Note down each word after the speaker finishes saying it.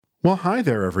Well, hi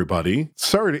there, everybody.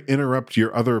 Sorry to interrupt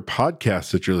your other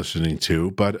podcasts that you're listening to,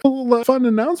 but a little fun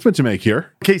announcement to make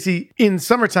here. Casey, in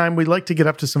summertime, we like to get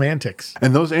up to some antics.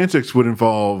 And those antics would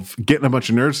involve getting a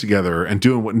bunch of nerds together and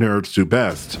doing what nerds do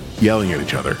best, yelling at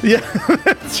each other. Yeah,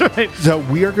 that's right. So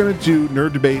we are going to do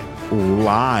Nerd Debate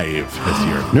live this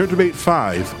year. Nerd Debate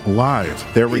 5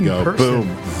 live. There we In go. person. Boom.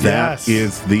 That Yes.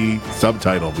 is the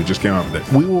subtitle. We just came up with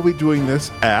it. We will be doing this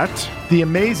at... The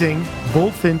amazing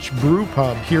Bullfinch Brew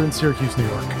Pub here in Syracuse, New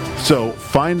York. So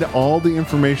find all the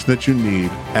information that you need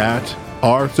at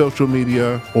our social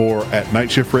media or at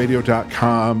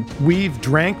nightshiftradio.com. We've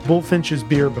drank Bullfinch's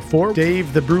beer before.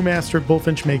 Dave, the brewmaster at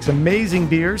Bullfinch, makes amazing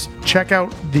beers. Check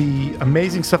out the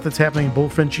amazing stuff that's happening in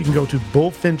Bullfinch. You can go to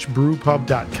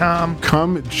bullfinchbrewpub.com.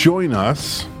 Come join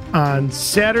us On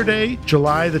Saturday,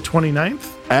 July the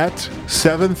 29th. at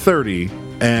 7:30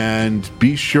 and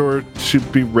be sure to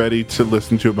be ready to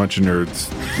listen to a bunch of nerds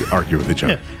argue with each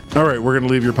other. All right, we're going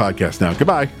to leave your podcast now.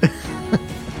 Goodbye.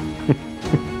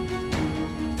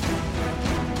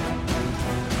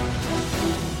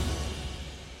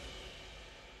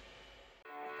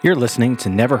 You're listening to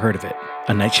Never Heard of It,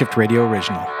 a Night Shift Radio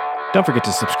original. Don't forget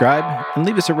to subscribe and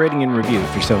leave us a rating and review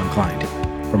if you're so inclined.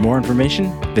 For more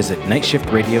information, visit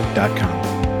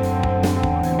nightshiftradio.com.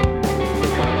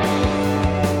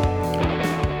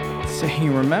 So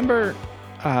you remember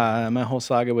my whole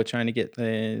saga with trying to get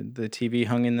the TV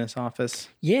hung in this office?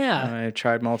 Yeah. I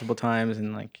tried multiple times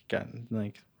and got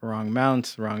wrong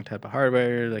mounts, wrong type of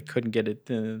hardware. Couldn't get it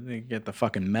to get the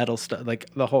fucking metal stuff,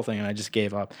 the whole thing, and I just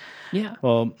gave up. Yeah.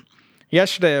 Well,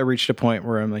 yesterday I reached a point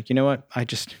where I'm like, you know what? I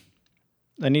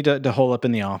need to hole up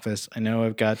in the office. I know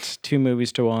I've got 2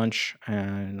 movies to watch,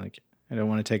 and I don't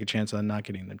want to take a chance on not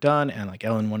getting them done. And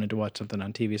Ellen wanted to watch something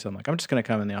on TV, so I'm like, I'm just gonna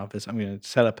come in the office. I'm gonna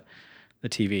set up the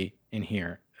TV in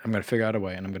here. I'm gonna figure out a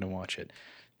way, and I'm gonna watch it.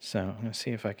 So I'm gonna see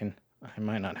if I can. I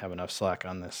might not have enough slack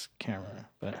on this camera,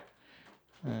 but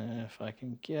if I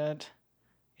can get.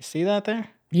 You see that there?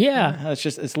 Yeah.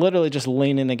 It's literally just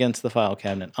leaning against the file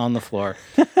cabinet on the floor.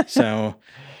 So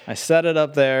I set it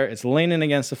up there. It's leaning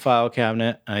against the file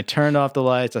cabinet. I turned off the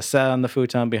lights. I sat on the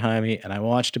futon behind me, and I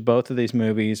watched both of these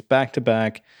movies back to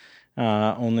back,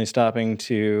 only stopping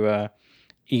to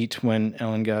eat when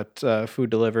Ellen got food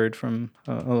delivered from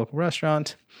a local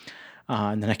restaurant.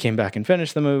 And then I came back and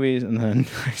finished the movies, and then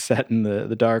I sat in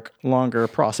the dark longer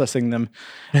processing them.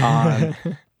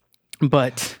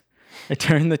 But I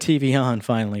turned the TV on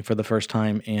finally for the first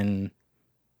time in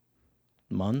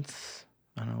months.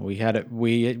 I don't know. We had it.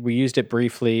 We used it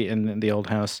briefly in the old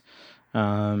house,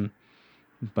 but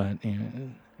we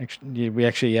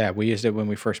used it when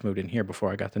we first moved in here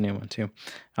before I got the new one too.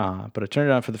 But I turned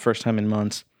it on for the first time in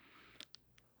months.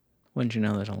 Wouldn't you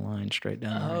know? There's a line straight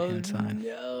down the right-hand side.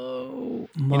 No,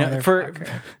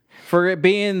 for it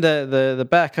being the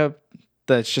backup.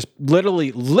 That's just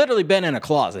literally been in a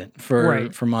closet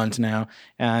for months now,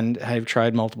 and I've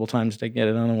tried multiple times to get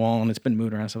it on the wall, and it's been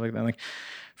moved around, stuff like that.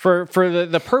 For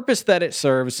the purpose that it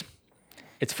serves,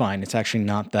 it's fine. It's actually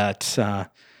not that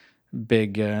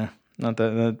big, not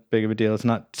that big of a deal. It's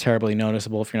not terribly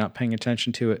noticeable if you're not paying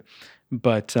attention to it.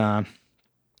 But man,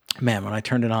 when I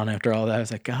turned it on after all that, I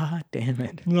was like, God damn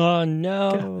it! Oh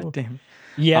no! God damn.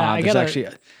 Yeah,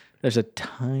 there's a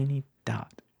tiny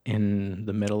dot in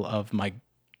the middle of my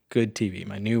good TV,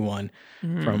 my new one,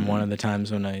 from one of the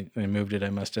times when I moved it. I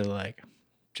must have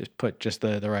just put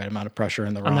the right amount of pressure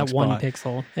in the wrong spot. On that 1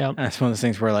 pixel. Yeah. And it's one of those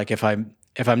things where if I'm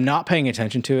not paying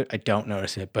attention to it, I don't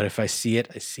notice it. But if I see it,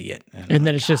 I see it. And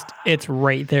then it's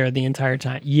right there the entire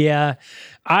time. Yeah.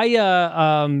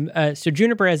 So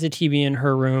Juniper has a TV in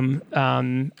her room,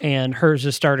 and hers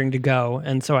is starting to go.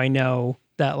 And so I know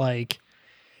that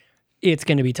it's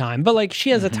going to be time. But she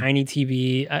has a tiny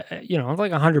TV,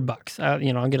 $100.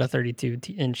 I'll get a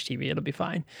 32-inch TV. It'll be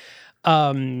fine.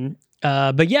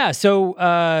 But yeah, so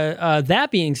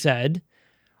that being said,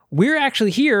 we're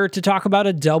actually here to talk about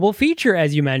a double feature,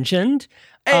 as you mentioned.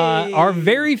 Our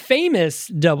very famous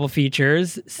double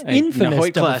features, infamous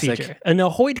Nahoit double classic. feature. A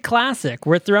Nahoit classic.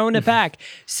 We're throwing it back.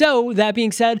 So that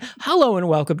being said, hello and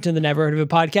welcome to the Never Heard of It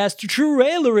podcast,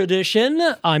 Trailer Edition.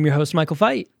 I'm your host, Michael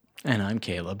Fite. And I'm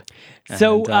Caleb.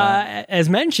 So, as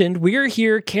mentioned, we are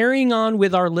here carrying on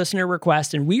with our listener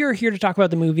request, and we are here to talk about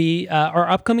the movie, our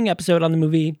upcoming episode on the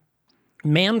movie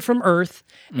Man from Earth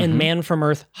and Man from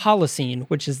Earth Holocene,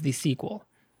 which is the sequel.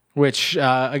 Which,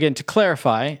 again, to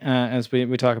clarify, as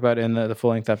we talk about in the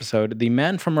full-length episode, the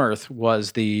Man from Earth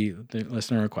was the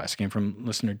listener request, came from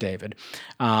listener David.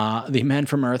 The Man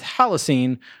from Earth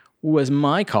Holocene was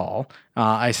my call.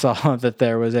 I saw that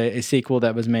there was a sequel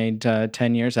that was made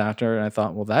 10 years after, and I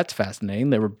thought, well, that's fascinating.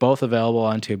 They were both available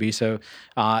on Tubi. So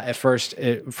at first,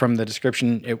 from the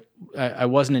description, I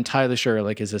wasn't entirely sure,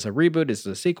 like, is this a reboot? Is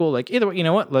this a sequel? Like, either way, you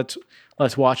know what? Let's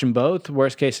watch them both.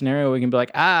 Worst case scenario, we can be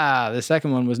like, the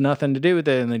second one was nothing to do with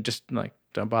it, and they just, like,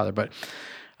 don't bother. But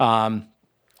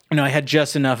I had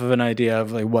just enough of an idea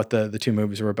of like what the two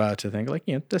movies were about to think like,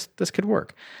 this could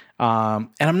work. And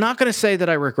I'm not going to say that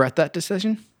I regret that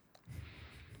decision.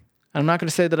 I'm not going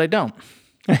to say that I don't.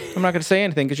 I'm not going to say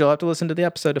anything because you'll have to listen to the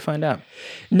episode to find out.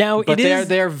 Now, but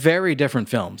they're very different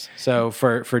films. So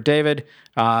for David,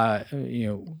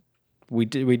 we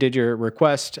did your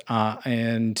request,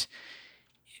 and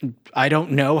I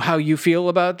don't know how you feel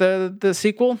about the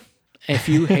sequel. If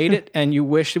you hate it and you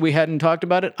wish we hadn't talked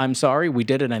about it, I'm sorry. We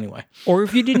did it anyway. Or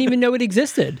if you didn't even know it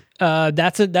existed,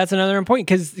 that's another point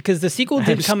because the sequel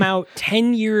did come out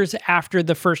 10 years after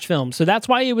the first film, so that's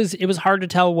why it was hard to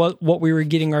tell what we were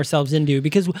getting ourselves into.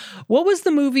 Because what was the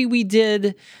movie we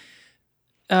did?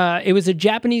 It was a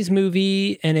Japanese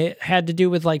movie, and it had to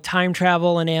do with like time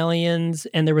travel and aliens.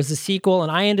 And there was a sequel,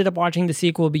 and I ended up watching the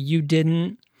sequel, but you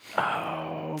didn't.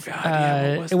 Oh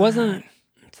God! It wasn't.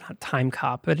 Not Time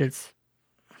Cop, but it's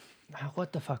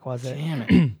what the fuck was it?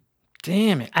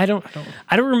 Damn it! I don't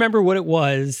remember what it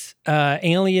was.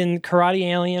 Karate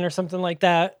Alien or something like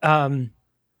that.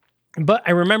 But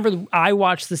I remember I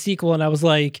watched the sequel and I was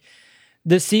like,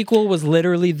 the sequel was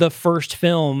literally the first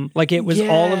film. Like it was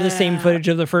all of the same footage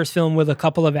of the first film with a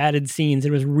couple of added scenes.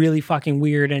 It was really fucking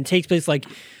weird, and it takes place like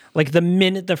the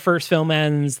minute the first film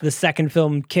ends, the second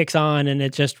film kicks on, and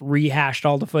it just rehashed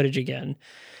all the footage again.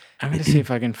 I'm going to see if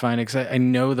I can find it because I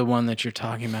know the one that you're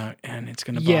talking about, and it's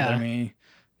going to bother me.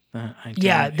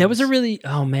 That was a really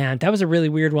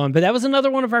weird one. But that was another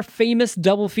one of our famous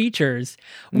double features.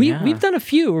 We've done a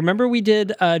few. Remember we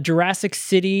did Jurassic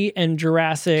City and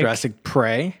Jurassic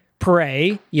Prey.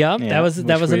 Yep, yeah, that was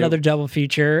another double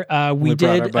feature. We did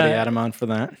brought our buddy Adam on for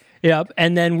that. Yep,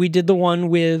 and then we did the one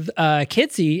with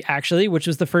Kitsy, actually, which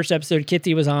was the first episode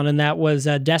Kitsy was on, and that was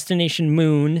Destination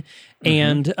Moon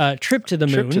and Trip to the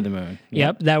Moon. Trip to the Moon.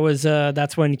 Yep, that was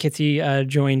that's when Kitsy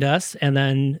joined us, and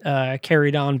then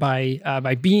carried on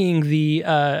by being the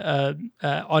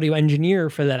audio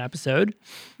engineer for that episode,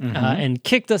 and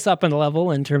kicked us up in a level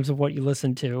in terms of what you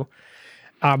listened to.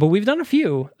 But we've done a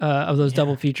few of those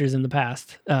double features in the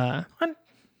past.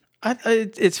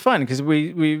 It's fun because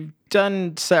we've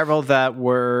done several that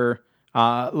were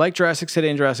like Jurassic City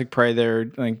and Jurassic Prey.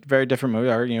 They're like very different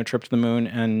movies. Trip to the Moon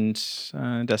and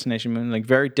Destination Moon, like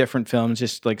very different films,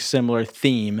 just like similar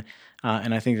theme.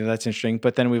 And I think that's interesting.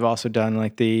 But then we've also done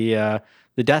like the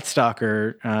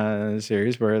Deathstalker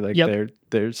series, where like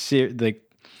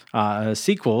they're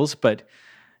sequels, but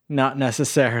not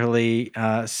necessarily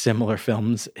similar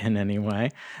films in any way.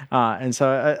 And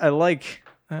so I like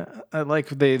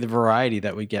the variety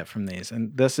that we get from these,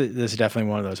 and this is definitely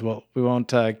one of those. Well, we won't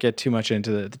get too much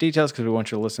into the details because we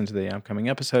want you to listen to the upcoming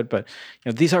episode. But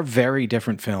these are very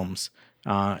different films,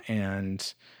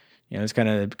 and it's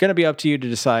going to be up to you to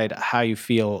decide how you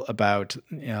feel about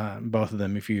both of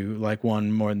them. If you like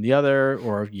one more than the other,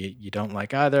 or if you don't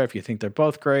like either, if you think they're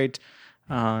both great,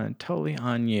 totally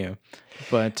on you.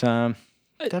 But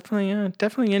definitely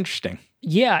interesting.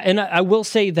 Yeah, and I will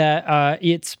say that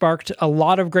it sparked a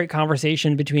lot of great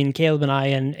conversation between Caleb and I,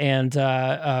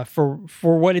 and for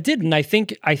what it did. And I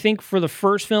think for the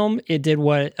first film, it did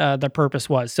what the purpose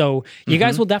was. So you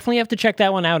guys will definitely have to check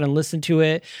that one out and listen to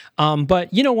it.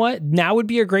 But you know what? Now would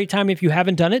be a great time, if you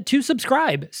haven't done it, to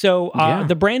subscribe. So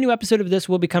the brand new episode of this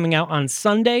will be coming out on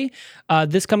Sunday,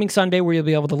 this coming Sunday, where you'll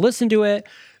be able to listen to it.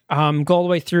 Go all the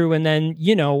way through, and then,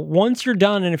 once you're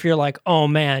done, and if you're like, oh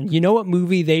man, you know what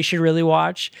movie they should really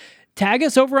watch, tag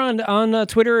us over on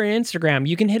Twitter and Instagram.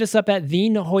 You can hit us up at The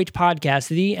Nahoit Podcast,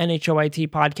 the NHOIT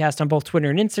Podcast on both Twitter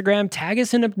and Instagram. Tag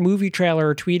us in a movie trailer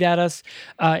or tweet at us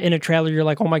in a trailer. You're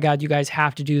like, oh my God, you guys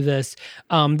have to do this.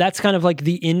 That's kind of like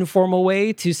the informal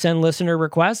way to send listener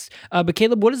requests. But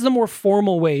Caleb, what is the more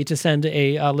formal way to send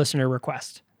a listener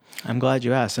request? I'm glad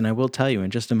you asked, and I will tell you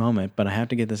in just a moment, but I have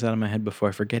to get this out of my head before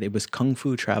I forget. It was Kung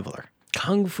Fu Traveler.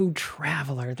 Kung Fu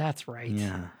Traveler, that's right.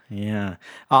 Yeah.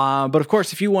 But of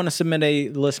course, if you want to submit a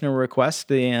listener request,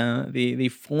 the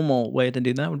formal way to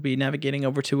do that would be navigating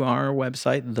over to our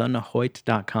website,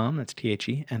 thenahoit.com. That's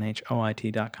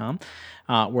THENHOIT.com.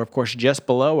 We're, of course, just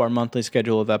below our monthly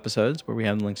schedule of episodes, where we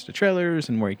have links to trailers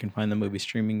and where you can find the movie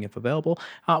streaming if available.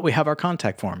 We have our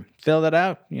contact form. Fill that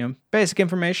out. Basic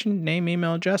information, name,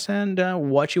 email address, and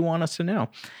what you want us to know.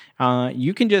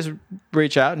 You can just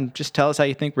reach out and just tell us how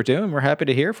you think we're doing. We're happy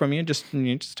to hear from you.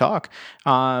 Just talk.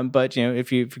 But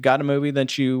if you've got a movie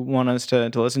that you want us to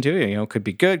listen to, could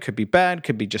be good, could be bad,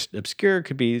 could be just obscure,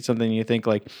 could be something you think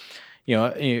like,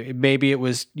 maybe it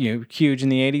was huge in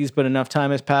the 80s, but enough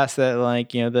time has passed that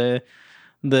like the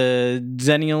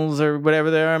Zennials or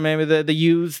whatever they are, maybe the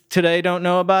youth today don't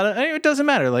know about it. It doesn't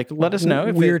matter. Like, let us know.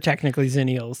 If we're technically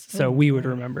Zennials, so we would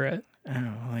remember it.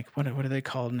 Oh, like what are they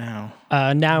called now?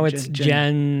 Now it's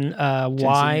Gen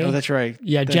Y. Oh, that's right.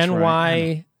 Yeah, that's Gen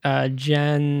right.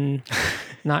 Y,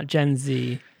 not Gen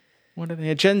Z. What are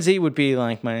they? Gen Z would be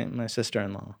like my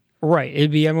sister-in-law. Right. It'd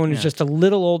be everyone who's just a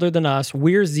little older than us.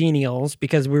 We're Zennials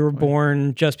because we were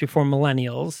born just before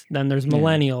millennials. Then there's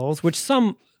millennials, which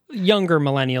some younger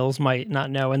millennials might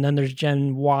not know. And then there's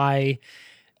Gen Y.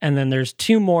 And then there's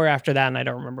two more after that, and I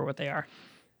don't remember what they are.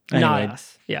 Anyway, not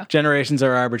us. Yeah. Generations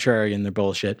are arbitrary and they're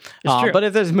bullshit. It's true. But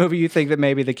if there's a movie you think that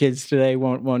maybe the kids today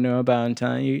won't know about in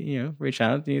time, you reach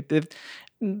out.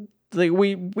 Like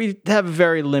we have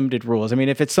very limited rules. I mean,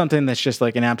 if it's something that's just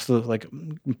like an absolute like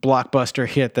blockbuster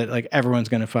hit that like everyone's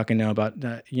gonna fucking know about,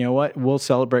 you know what? We'll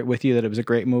celebrate with you that it was a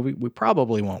great movie. We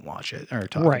probably won't watch it or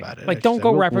talk about it. Like, don't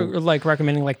go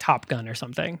recommending like Top Gun or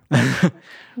something.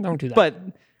 Don't do that. But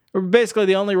basically,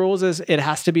 the only rules is it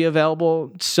has to be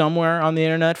available somewhere on the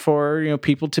internet for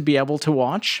people to be able to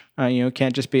watch.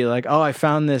 Can't just be like, oh, I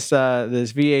found this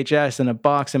VHS in a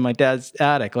box in my dad's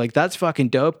attic. Like, that's fucking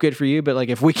dope, good for you. But like,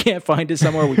 if we can't find it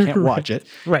somewhere, we can't watch it.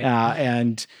 Right.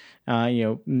 And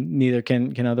neither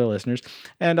can other listeners.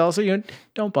 And also,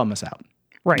 don't bum us out.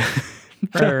 Right.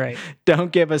 Right.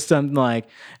 Don't give us something like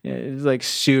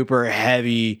super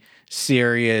heavy,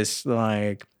 serious,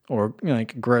 or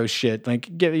like gross shit.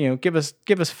 Like give us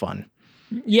fun.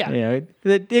 Yeah.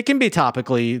 It can be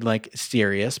topically like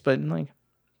serious, but like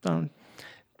don't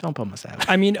bum us out.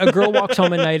 I mean, A Girl Walks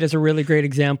Home at Night is a really great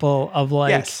example of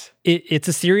like it's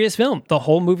a serious film. The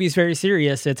whole movie is very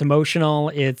serious. It's emotional.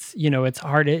 It's it's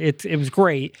hard. It was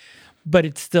great, but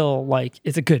it's still like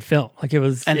it's a good film. Like it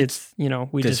was. And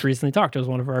we just recently talked. It was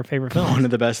one of our favorite films. One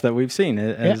of the best that we've seen,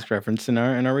 as referenced in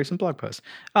our recent blog post.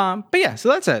 But yeah, so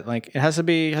that's it. Like it has to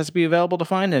be available to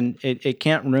find, and it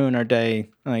can't ruin our day.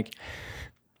 Like,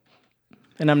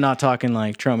 and I'm not talking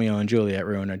like Romeo and Juliet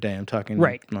ruin our day. I'm talking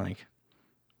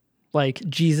like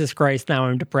Jesus Christ. Now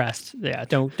I'm depressed. Yeah,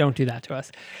 don't do that to us.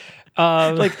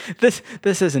 Like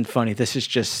this isn't funny. This is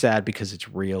just sad because it's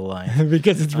real life.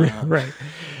 Because it's real, right?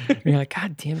 You're like,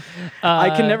 God damn it.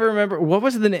 I can never remember. What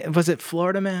was the name? Was it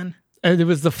Florida Man? It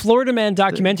was the Florida Man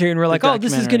documentary, and we're like, oh,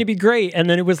 this is going to be great. And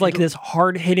then it was like this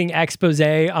hard-hitting expose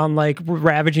on like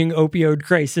ravaging opioid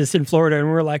crisis in Florida, and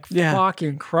we're like,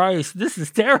 fucking Christ, this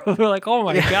is terrible. We're like, oh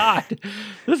my God,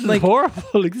 this is horrible.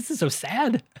 Like, this is so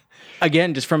sad.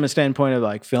 Again, just from a standpoint of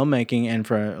like filmmaking and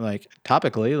for like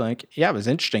topically, like, it was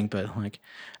interesting, but like,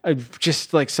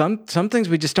 just like some things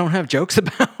we just don't have jokes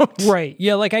about. Right.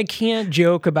 Yeah. Like I can't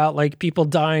joke about like people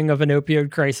dying of an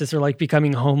opioid crisis or like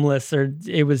becoming homeless or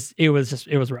it was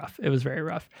rough. It was very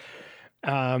rough.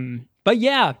 But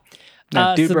yeah.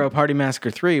 Dude Bro Party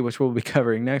Massacre 3, which we'll be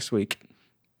covering next week.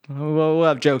 We'll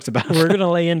have jokes about it. We're going to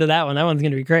lay into that one. That one's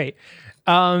going to be great.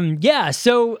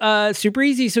 So super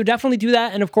easy. So definitely do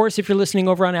that. And of course, if you're listening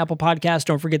over on Apple Podcasts,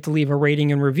 don't forget to leave a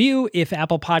rating and review. If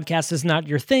Apple Podcasts is not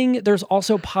your thing, there's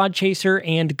also Podchaser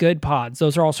and Good Pods.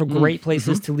 Those are also great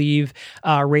places to leave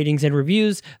ratings and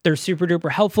reviews. They're super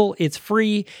duper helpful. It's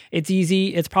free. It's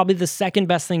easy. It's probably the second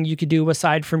best thing you could do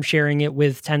aside from sharing it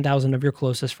with 10,000 of your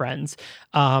closest friends.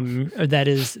 That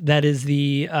is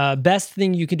the best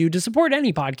thing you can do to support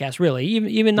any podcast, really.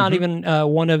 Even not even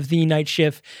one of the Night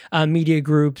Shift media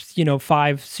groups,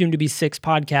 5, soon to be 6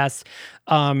 podcasts.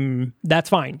 That's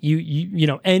fine.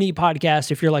 You any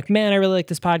podcast, if you're like, man, I really like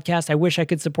this podcast, I wish I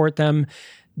could support them.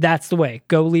 That's the way.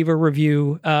 Go leave a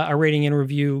review, a rating and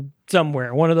review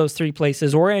somewhere, one of those 3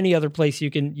 places, or any other place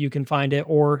you can find it,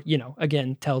 or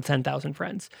again, tell 10,000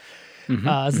 friends.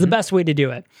 This is the best way to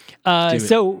do it.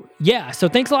 So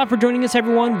thanks a lot for joining us,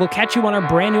 everyone. We'll catch you on our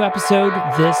brand new episode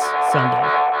this Sunday.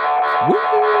 Woo!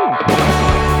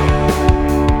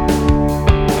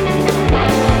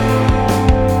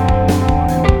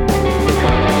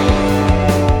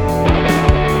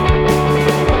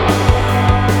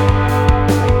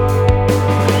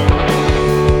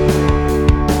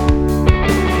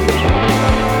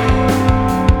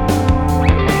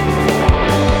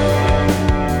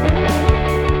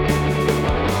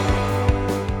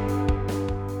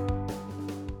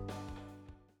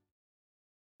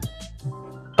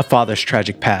 A father's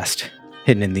tragic past,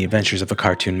 hidden in the adventures of a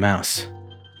cartoon mouse.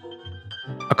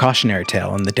 A cautionary tale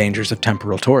on the dangers of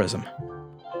temporal tourism.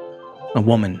 A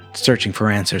woman searching for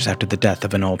answers after the death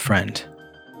of an old friend.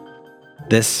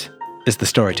 This is the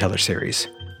Storyteller series,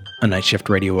 a Night Shift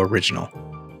Radio original.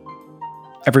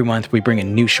 Every month, we bring a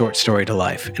new short story to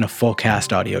life in a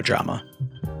full-cast audio drama.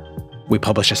 We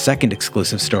publish a second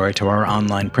exclusive story to our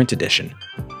online print edition,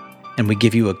 and we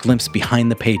give you a glimpse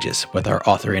behind the pages with our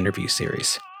author interview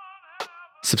series.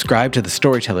 Subscribe to the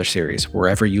Storyteller series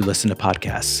wherever you listen to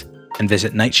podcasts, and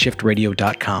visit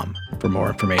nightshiftradio.com for more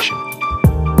information.